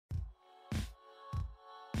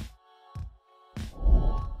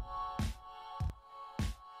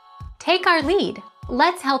Take our lead.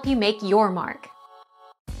 Let's help you make your mark.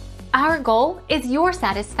 Our goal is your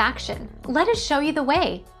satisfaction. Let us show you the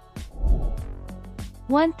way.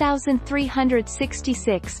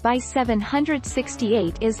 1366 by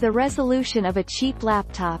 768 is the resolution of a cheap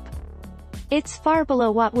laptop. It's far below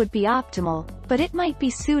what would be optimal, but it might be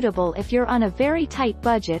suitable if you're on a very tight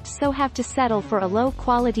budget so have to settle for a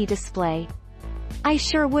low-quality display. I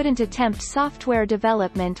sure wouldn't attempt software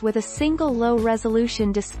development with a single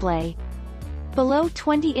low-resolution display. Below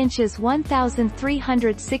 20 inches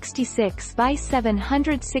 1366 by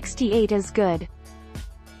 768 is good.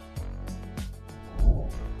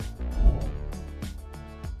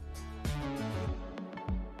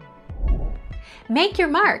 Make your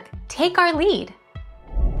mark. Take our lead.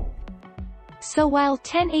 So while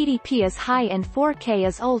 1080p is high and 4K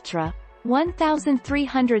is ultra,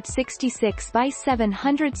 1366 by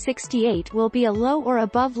 768 will be a low or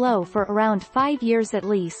above low for around 5 years at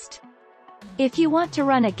least. If you want to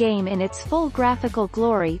run a game in its full graphical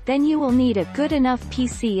glory, then you will need a good enough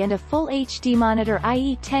PC and a full HD monitor,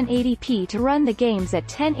 i.e. 1080p, to run the games at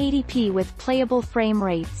 1080p with playable frame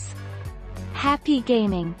rates. Happy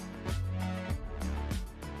gaming!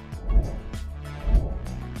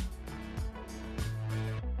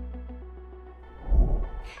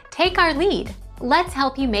 Take our lead. Let's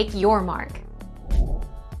help you make your mark.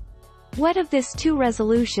 What of these two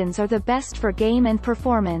resolutions are the best for game and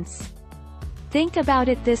performance? Think about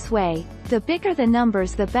it this way, the bigger the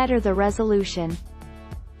numbers the better the resolution.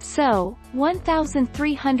 So,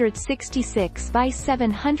 1366 by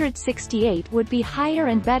 768 would be higher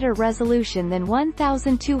and better resolution than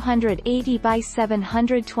 1280 by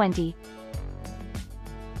 720.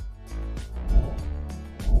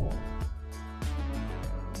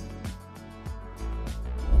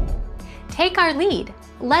 Take our lead.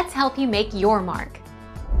 Let's help you make your mark.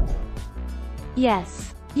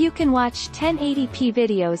 Yes, you can watch 1080p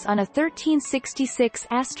videos on a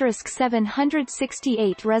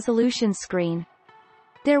 1366*768 resolution screen.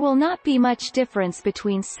 There will not be much difference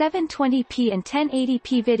between 720p and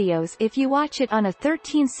 1080p videos if you watch it on a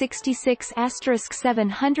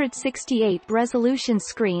 1366*768 resolution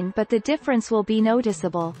screen, but the difference will be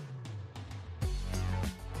noticeable.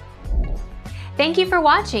 Thank you for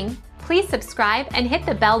watching. Please subscribe and hit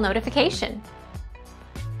the bell notification.